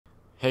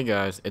Hey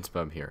guys, it's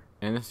Bub here.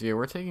 In this video,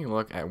 we're taking a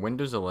look at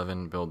Windows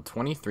 11 build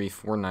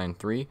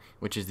 23493,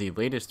 which is the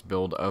latest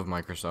build of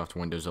Microsoft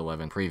Windows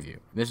 11 preview.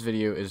 This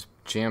video is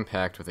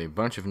jam-packed with a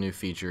bunch of new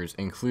features,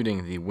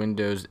 including the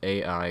Windows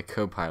AI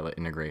Copilot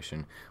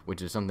integration,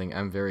 which is something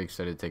I'm very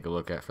excited to take a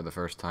look at for the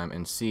first time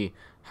and see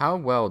how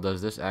well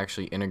does this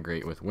actually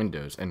integrate with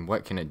Windows and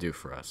what can it do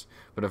for us.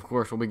 But of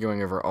course, we'll be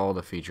going over all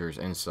the features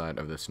inside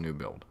of this new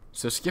build.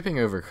 So skipping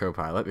over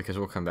Copilot, because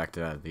we'll come back to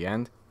that at the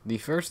end, the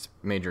first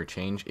major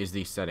change is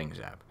the Settings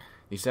app.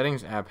 The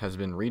Settings app has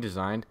been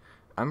redesigned.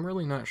 I'm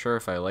really not sure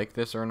if I like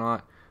this or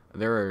not.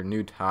 There are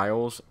new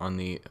tiles on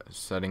the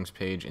settings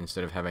page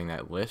instead of having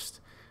that list.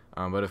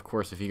 But of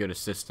course, if you go to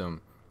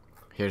System,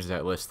 here's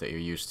that list that you're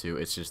used to.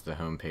 It's just the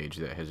home page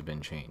that has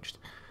been changed.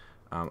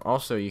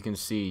 Also, you can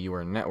see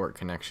your network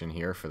connection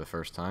here for the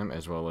first time,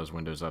 as well as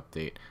Windows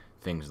Update,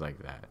 things like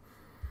that.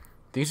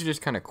 These are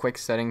just kind of quick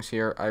settings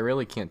here. I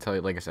really can't tell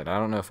you, like I said, I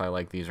don't know if I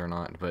like these or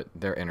not, but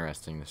they're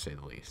interesting to say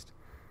the least.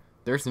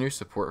 There's new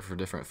support for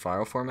different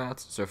file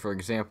formats. So for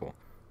example,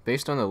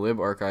 based on the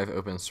libarchive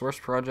open source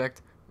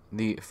project,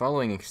 the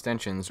following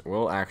extensions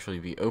will actually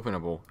be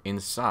openable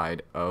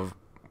inside of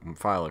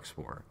File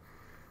Explorer.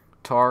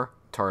 tar,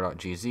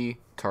 tar.gz,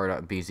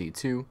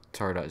 tar.bz2,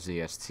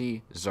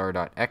 tar.zst,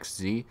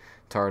 zar.xz,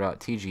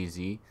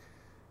 tar.tgz,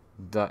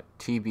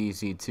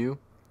 .tbz2,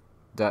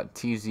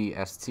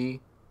 .tzst,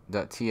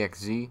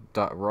 .txz,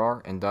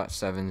 .rar, and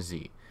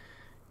 .7z.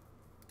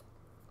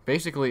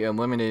 Basically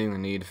eliminating the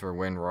need for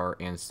WinRAR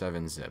and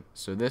 7-zip.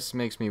 So this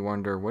makes me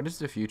wonder, what is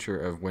the future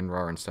of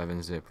WinRAR and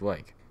 7-zip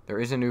like? There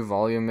is a new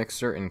volume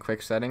mixer in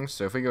quick settings,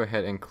 so if we go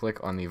ahead and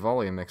click on the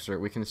volume mixer,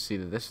 we can see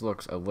that this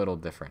looks a little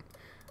different.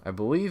 I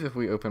believe if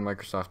we open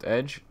Microsoft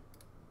Edge,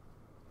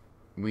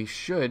 we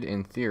should,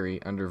 in theory,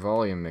 under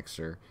volume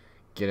mixer,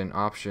 get an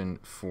option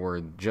for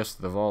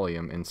just the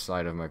volume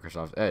inside of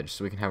Microsoft Edge.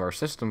 So we can have our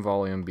system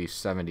volume be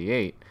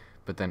 78,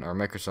 but then our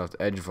Microsoft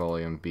Edge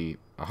volume be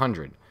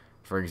 100,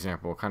 for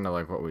example, kind of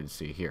like what we'd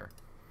see here.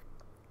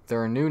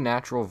 There are new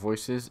natural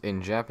voices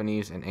in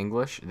Japanese and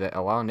English that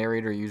allow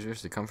narrator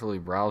users to comfortably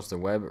browse the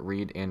web,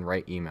 read, and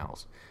write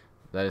emails.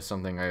 That is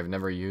something I have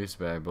never used,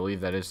 but I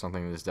believe that is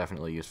something that is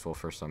definitely useful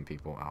for some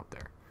people out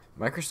there.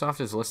 Microsoft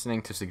is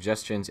listening to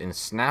suggestions in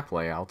snap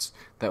layouts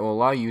that will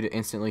allow you to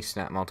instantly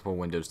snap multiple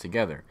windows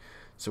together.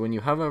 So when you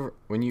hover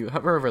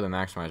over the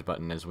maximize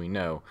button, as we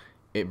know,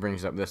 it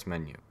brings up this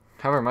menu.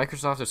 However,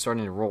 Microsoft is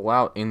starting to roll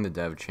out in the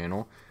dev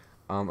channel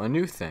a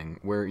new thing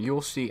where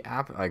you'll see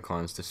app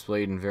icons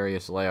displayed in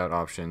various layout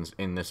options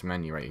in this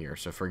menu right here.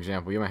 So for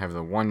example, you might have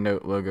the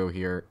OneNote logo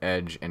here,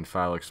 Edge, and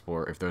File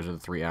Explorer if those are the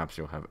three apps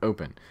you'll have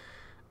open.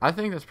 I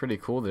think that's pretty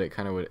cool that it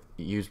kind of would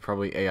use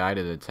probably AI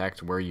to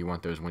detect where you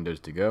want those windows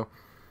to go.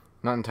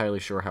 Not entirely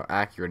sure how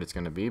accurate it's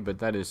going to be, but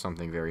that is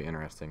something very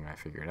interesting I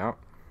figured out.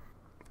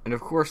 And of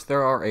course,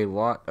 there are a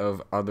lot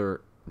of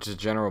other just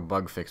general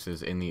bug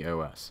fixes in the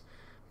OS.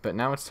 But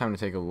now it's time to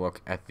take a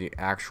look at the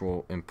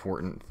actual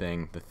important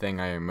thing, the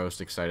thing I am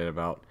most excited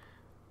about,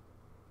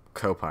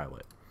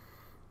 Copilot.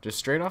 Just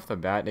straight off the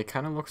bat, it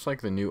kind of looks like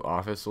the new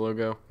Office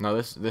logo. Now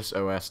this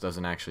OS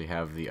doesn't actually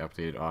have the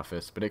updated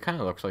Office, but it kind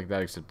of looks like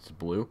that except it's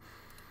blue.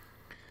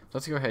 So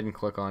let's go ahead and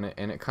click on it,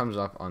 and it comes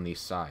up on the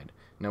side.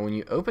 Now when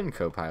you open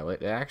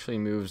Copilot, it actually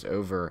moves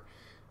over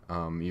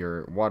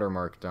your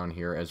watermark down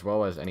here, as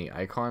well as any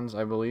icons,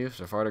 I believe.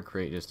 So if I were to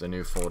create just a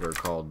new folder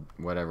called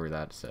whatever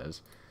that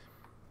says,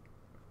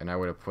 and I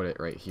would have put it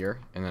right here,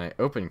 and then I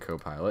open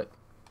Copilot,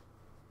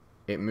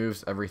 it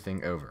moves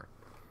everything over.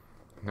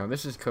 Now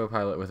this is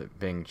Copilot with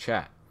Bing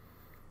Chat.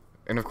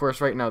 And of course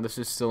right now this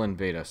is still in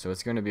beta, so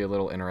it's going to be a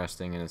little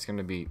interesting and it's going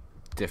to be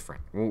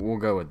different. We'll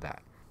go with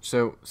that.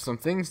 So some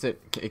things that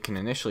it can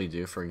initially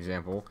do, for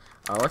example,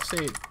 let's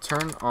say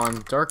turn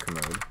on dark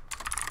mode,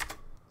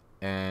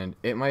 and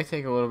it might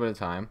take a little bit of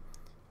time,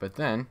 but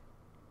then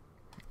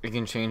it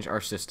can change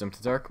our system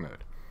to dark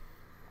mode.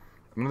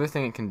 Another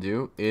thing it can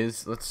do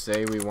is, let's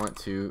say we want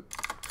to,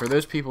 for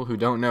those people who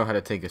don't know how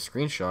to take a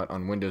screenshot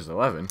on Windows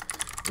 11,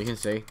 we can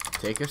say,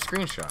 take a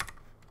screenshot.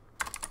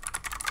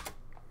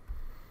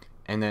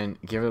 And then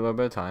give it a little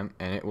bit of time,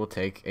 and it will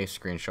take a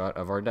screenshot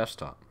of our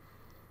desktop.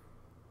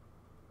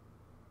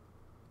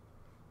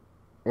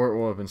 Or it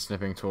will open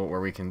snipping tool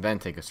where we can then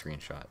take a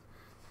screenshot.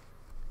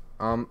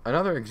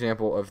 Another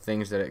example of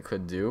things that it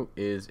could do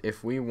is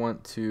if we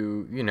want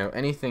to,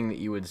 anything that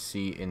you would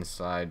see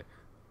inside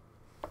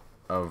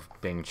of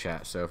Bing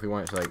Chat. So if we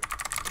want to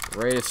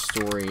write a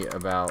story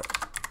about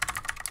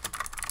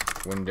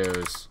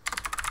Windows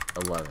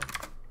 11,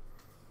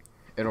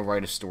 it'll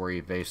write a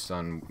story based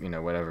on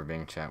whatever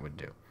Bing Chat would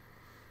do.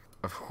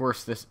 Of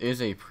course, this is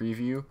a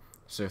preview,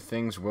 so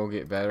things will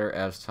get better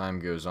as time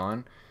goes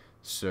on.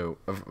 So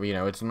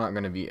it's not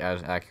going to be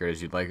as accurate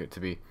as you'd like it to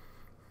be.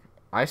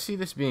 I see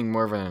this being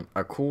more of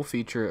a cool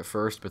feature at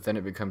first, but then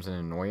it becomes an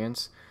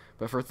annoyance.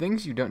 But for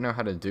things you don't know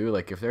how to do,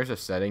 like if there's a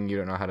setting you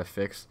don't know how to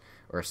fix,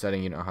 or a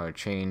setting you don't know how to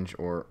change,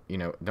 or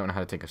don't know how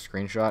to take a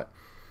screenshot,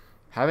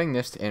 having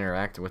this to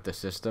interact with the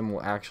system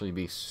will actually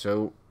be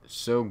so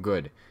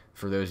good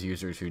for those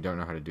users who don't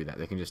know how to do that.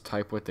 They can just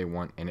type what they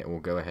want and it will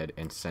go ahead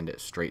and send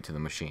it straight to the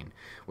machine,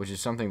 which is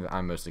something that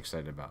I'm most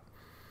excited about.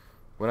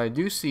 What I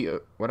do see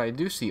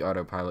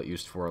Autopilot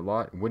used for a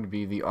lot would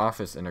be the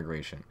Office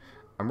integration.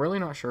 I'm really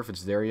not sure if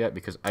it's there yet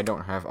because I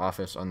don't have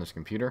Office on this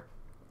computer.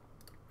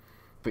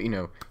 But,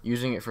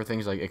 using it for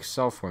things like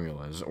Excel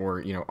formulas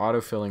or,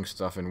 autofilling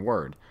stuff in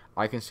Word,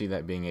 I can see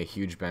that being a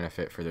huge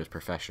benefit for those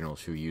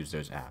professionals who use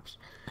those apps.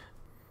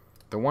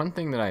 The one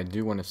thing that I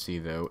do want to see,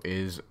 though,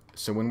 is,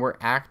 so when we're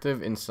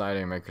active inside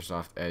a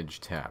Microsoft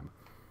Edge tab,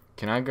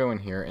 can I go in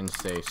here and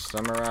say,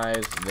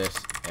 summarize this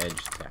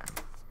Edge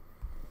tab?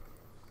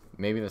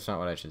 Maybe that's not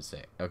what I should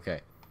say.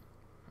 Okay.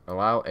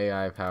 Allow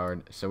AI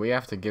powered, so we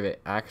have to give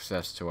it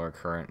access to our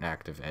current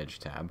active Edge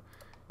tab.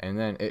 And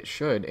then it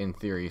should, in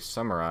theory,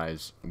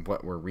 summarize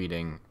what we're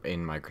reading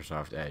in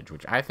Microsoft Edge,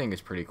 which I think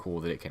is pretty cool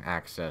that it can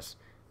access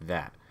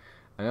that.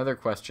 Another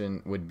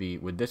question would be,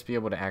 would this be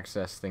able to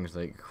access things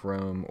like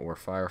Chrome or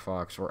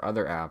Firefox or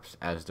other apps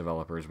as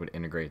developers would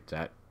integrate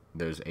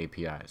those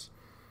APIs?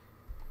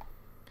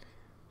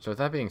 So with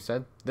that being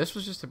said, this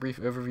was just a brief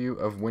overview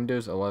of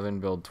Windows 11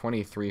 build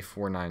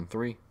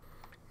 23493.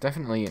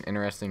 Definitely an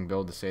interesting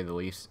build to say the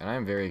least, and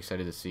I'm very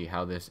excited to see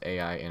how this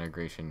AI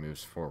integration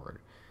moves forward.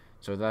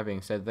 So with that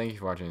being said, thank you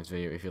for watching this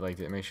video. If you liked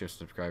it, make sure to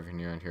subscribe if you're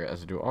new around here,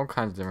 as I do all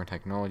kinds of different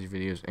technology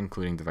videos,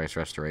 including device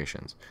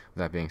restorations.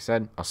 With that being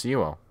said, I'll see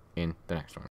you all in the next one.